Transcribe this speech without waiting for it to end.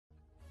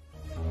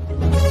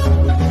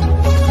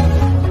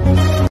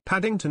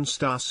Paddington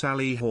star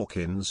Sally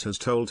Hawkins has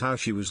told how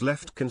she was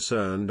left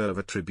concerned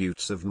over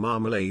tributes of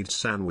marmalade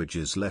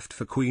sandwiches left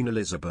for Queen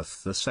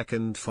Elizabeth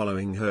II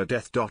following her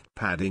death.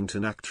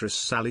 Paddington actress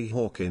Sally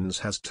Hawkins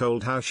has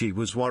told how she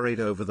was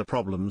worried over the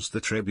problems the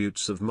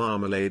tributes of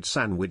marmalade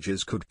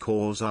sandwiches could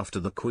cause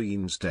after the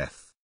Queen's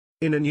death.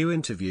 In a new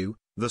interview,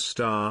 the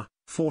star,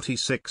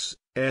 46,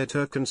 aired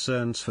her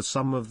concerns for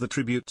some of the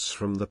tributes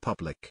from the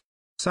public.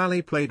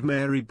 Sally played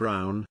Mary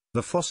Brown,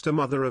 the foster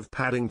mother of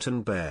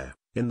Paddington Bear,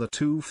 in the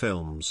two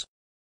films.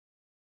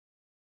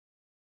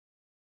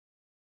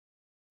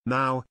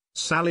 Now,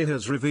 Sally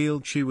has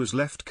revealed she was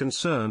left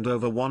concerned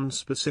over one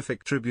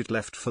specific tribute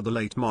left for the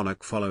late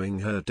monarch following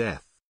her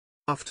death.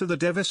 After the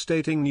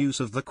devastating news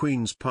of the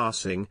Queen's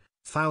passing,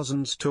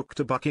 thousands took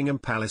to Buckingham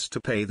Palace to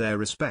pay their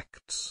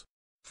respects.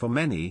 For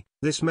many,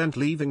 this meant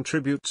leaving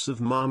tributes of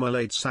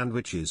marmalade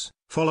sandwiches,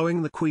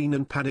 following the Queen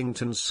and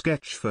Paddington's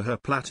sketch for her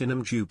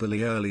Platinum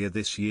Jubilee earlier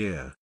this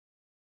year.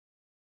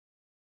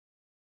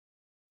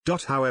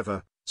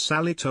 However,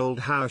 Sally told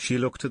how she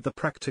looked at the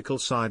practical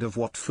side of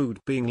what food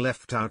being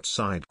left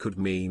outside could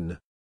mean.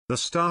 The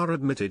star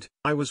admitted,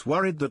 "I was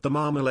worried that the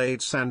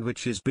marmalade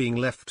sandwiches being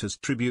left as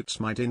tributes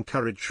might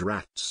encourage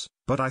rats,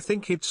 but I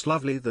think it's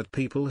lovely that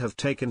people have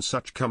taken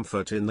such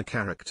comfort in the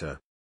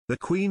character. The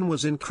Queen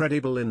was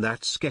incredible in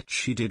that sketch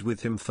she did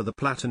with him for the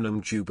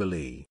Platinum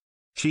Jubilee.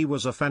 She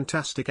was a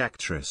fantastic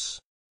actress.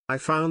 I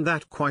found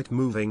that quite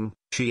moving,"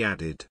 she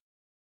added.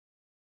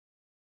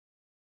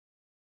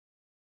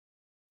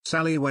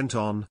 Sally went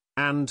on,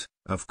 and,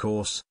 of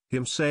course,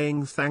 him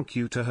saying thank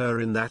you to her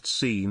in that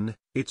scene,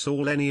 it's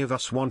all any of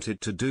us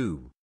wanted to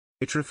do.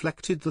 It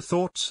reflected the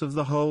thoughts of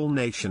the whole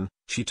nation,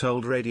 she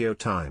told Radio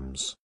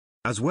Times.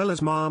 As well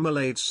as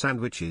marmalade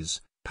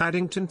sandwiches,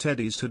 Paddington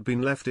teddies had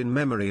been left in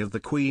memory of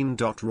the Queen.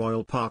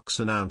 Royal Parks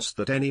announced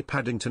that any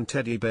Paddington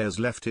teddy bears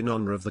left in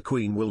honor of the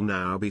Queen will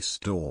now be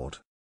stored.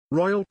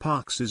 Royal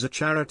Parks is a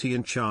charity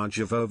in charge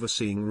of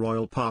overseeing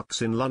royal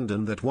parks in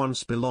London that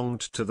once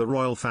belonged to the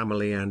royal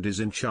family and is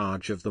in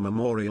charge of the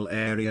memorial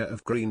area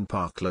of Green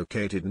Park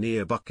located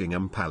near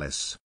Buckingham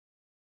Palace.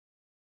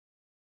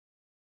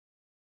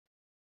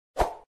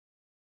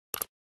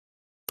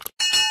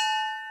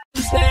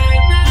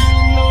 Stand